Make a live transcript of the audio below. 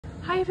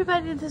Hi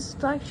everybody, this is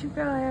Black Sheep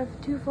Girl. I have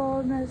a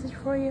twofold message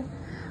for you.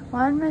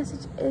 One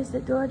message is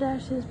that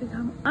DoorDash has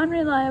become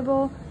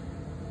unreliable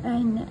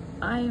and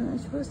I'm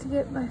supposed to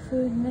get my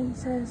food and it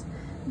says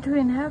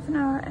between half an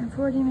hour and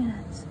 40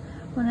 minutes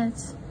when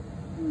it's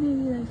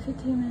maybe like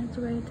 15 minutes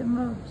away at the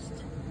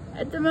most.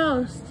 At the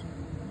most.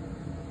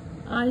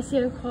 I see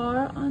a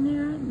car on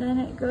there, then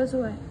it goes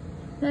away.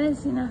 Then I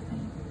see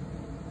nothing.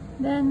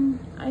 Then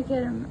I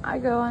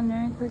go on there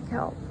and click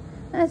help.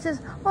 And it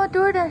says, well,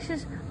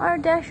 our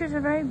Dashers are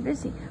very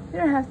busy. We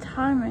don't have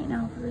time right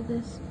now for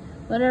this.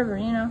 Whatever,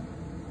 you know.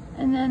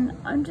 And then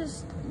I'm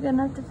just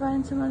gonna have to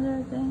find some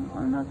other thing,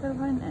 or I'm not gonna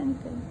find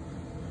anything.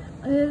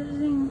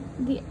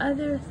 The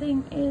other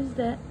thing is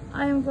that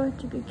I am going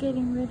to be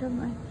getting rid of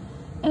my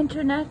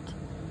internet.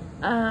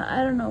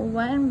 I don't know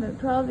when, but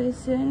probably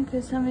soon,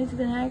 because somebody's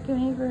been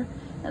hacking me for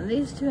at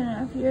least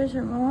 2.5 years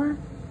or more.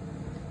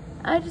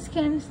 I just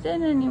can't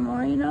stand it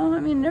anymore, you know? I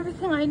mean,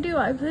 everything I do,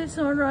 I place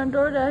an order on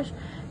DoorDash,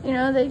 you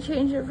know, they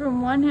change it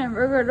from 1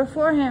 hamburger to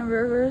 4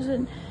 hamburgers,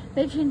 and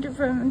they change it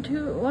from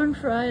 1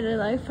 fry to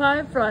like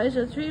 5 fries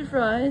or 3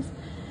 fries.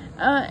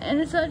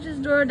 And it's not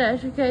just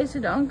DoorDash, okay? So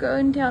don't go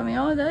and tell me,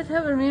 oh, that's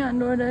happened to me on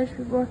DoorDash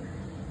before.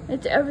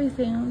 It's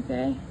everything,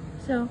 okay?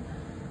 So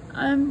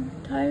I'm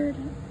tired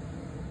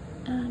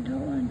and I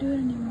don't want to do it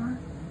anymore.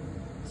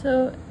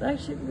 So Black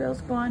Sheep Girl's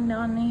going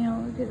down the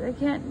hill because I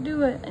can't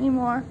do it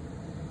anymore.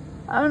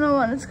 I don't know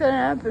when it's gonna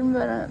happen,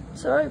 but I'm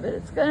sorry, but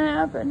it's gonna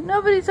happen.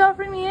 Nobody's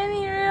offering me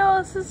any real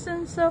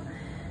assistance, so,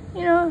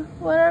 you know,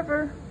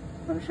 whatever.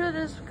 I'm sure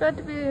there's got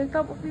to be a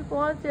couple people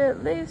out there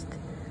at least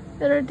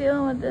that are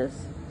dealing with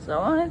this. So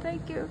I want to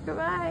thank you.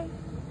 Goodbye.